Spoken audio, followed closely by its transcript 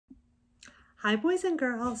Hi boys and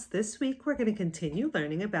girls, this week we're going to continue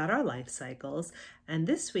learning about our life cycles, and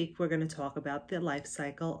this week we're going to talk about the life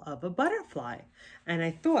cycle of a butterfly. And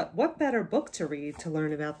I thought, what better book to read to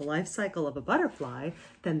learn about the life cycle of a butterfly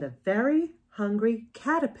than The Very Hungry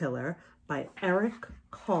Caterpillar by Eric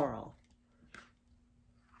Carle.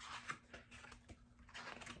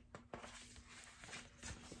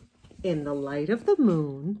 In the light of the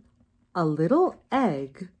moon, a little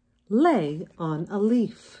egg lay on a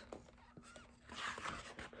leaf.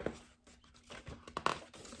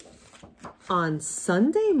 On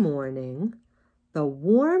Sunday morning, the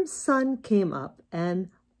warm sun came up and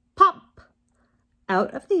pop!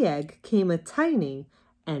 Out of the egg came a tiny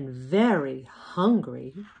and very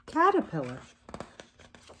hungry caterpillar.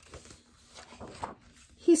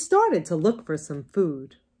 He started to look for some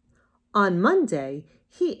food. On Monday,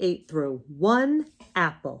 he ate through one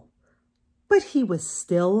apple, but he was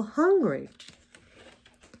still hungry.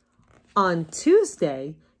 On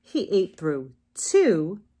Tuesday, he ate through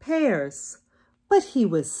 2 pears, but he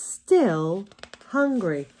was still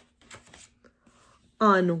hungry.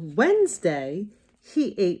 On Wednesday,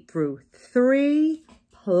 he ate through 3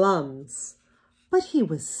 plums, but he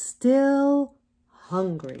was still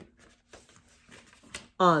hungry.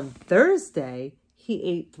 On Thursday, he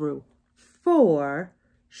ate through 4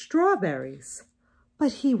 strawberries,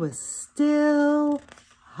 but he was still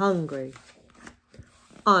hungry.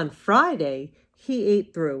 On Friday, he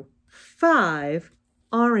ate through 5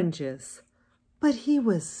 oranges, but he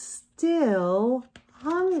was still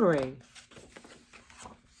hungry.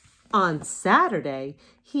 On Saturday,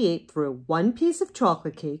 he ate through 1 piece of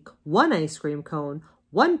chocolate cake, 1 ice cream cone,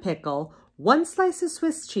 1 pickle, 1 slice of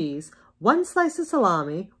Swiss cheese, 1 slice of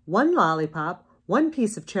salami, 1 lollipop, 1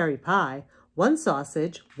 piece of cherry pie, 1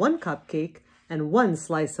 sausage, 1 cupcake, and 1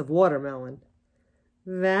 slice of watermelon.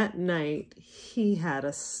 That night, he had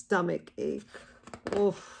a stomach ache.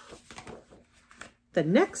 Oof. The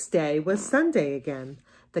next day was Sunday again.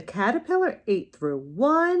 The caterpillar ate through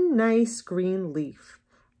 1 nice green leaf,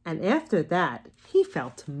 and after that, he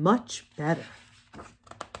felt much better.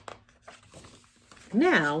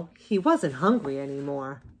 Now, he wasn't hungry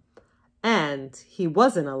anymore, and he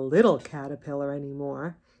wasn't a little caterpillar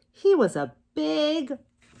anymore. He was a big,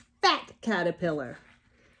 fat caterpillar.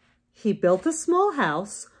 He built a small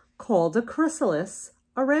house called a chrysalis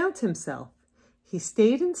around himself. He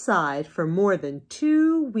stayed inside for more than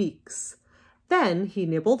 2 weeks. Then he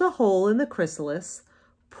nibbled a hole in the chrysalis,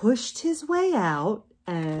 pushed his way out,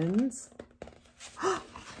 and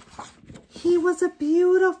he was a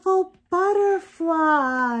beautiful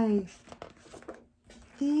butterfly.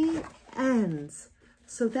 The end.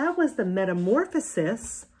 So that was the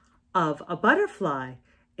metamorphosis of a butterfly.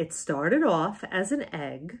 It started off as an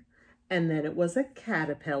egg, and then it was a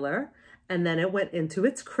caterpillar, and then it went into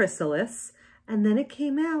its chrysalis, and then it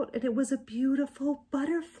came out and it was a beautiful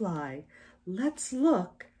butterfly. Let's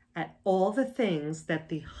look at all the things that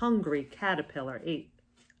the hungry caterpillar ate.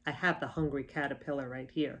 I have the hungry caterpillar right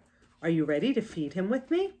here. Are you ready to feed him with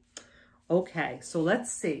me? Okay, so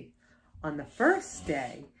let's see. On the first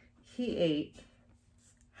day, he ate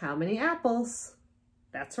how many apples?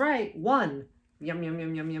 That's right, 1. Yum, yum,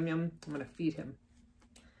 yum, yum, yum, yum. I'm gonna feed him.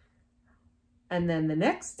 And then the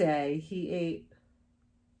next day, he ate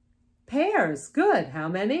pears. Good. How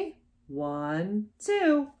many? 1,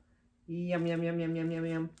 2. Yum, yum, yum, yum, yum, yum,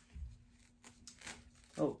 yum.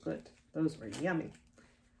 Oh, good. Those were yummy.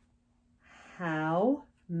 How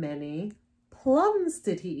many plums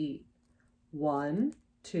did he eat? 1,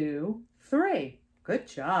 2, 3. Good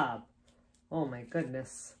job. Oh my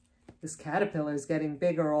goodness. This caterpillar is getting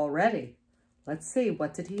bigger already. Let's see.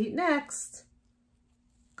 What did he eat next?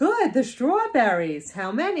 Good. The strawberries.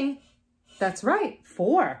 How many? That's right.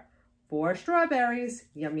 4. 4 strawberries.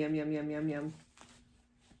 Yum, yum, yum, yum, yum, yum.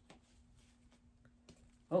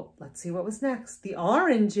 Oh, let's see what was next. The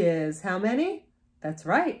oranges. How many? That's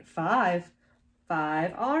right. 5.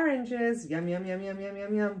 5 oranges. Yum, yum, yum, yum, yum,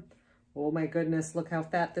 yum, yum. Oh my goodness, look how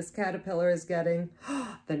fat this caterpillar is getting.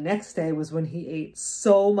 The next day was when he ate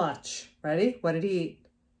so much. Ready? What did he eat?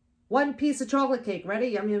 1 piece of chocolate cake. Ready?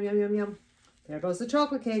 Yum, yum, yum, yum, yum. There goes the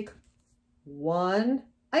chocolate cake. 1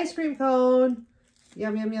 ice cream cone.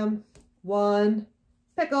 Yum, yum, yum. 1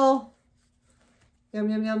 pickle. Yum,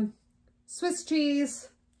 yum, yum. Swiss cheese.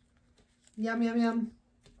 Yum, yum, yum.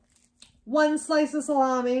 1 slice of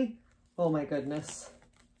salami. Oh my goodness.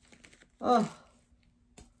 Oh.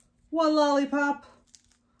 1 lollipop.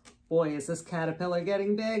 Boy, is this caterpillar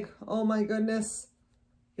getting big. Oh my goodness.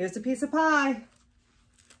 Here's a piece of pie.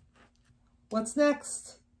 What's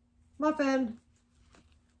next? Muffin.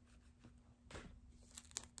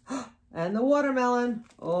 And the watermelon.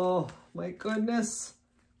 Oh my goodness.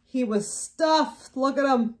 He was stuffed. Look at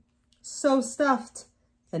him. So stuffed.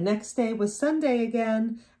 The next day was Sunday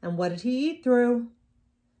again. And what did he eat through?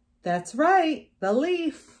 That's right, the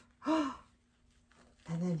leaf. And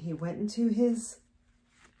then he went into his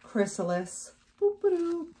chrysalis.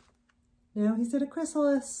 Boop-a-doop. Now he's in a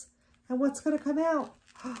chrysalis. And what's going to come out?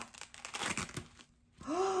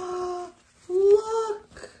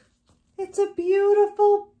 Look! It's a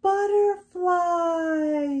beautiful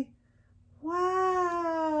butterfly.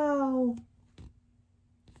 Wow!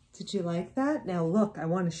 Did you like that? Now look, I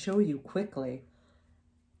want to show you quickly.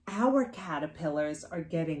 Our caterpillars are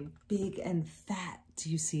getting big and fat. Do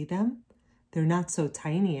you see them? They're not so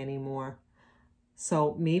tiny anymore.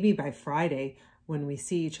 So maybe by Friday, when we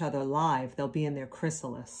see each other live, they'll be in their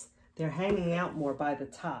chrysalis. They're hanging out more by the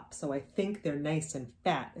top, so I think they're nice and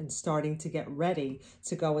fat and starting to get ready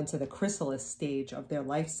to go into the chrysalis stage of their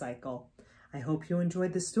life cycle. I hope you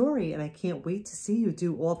enjoyed the story, and I can't wait to see you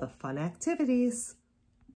do all the fun activities.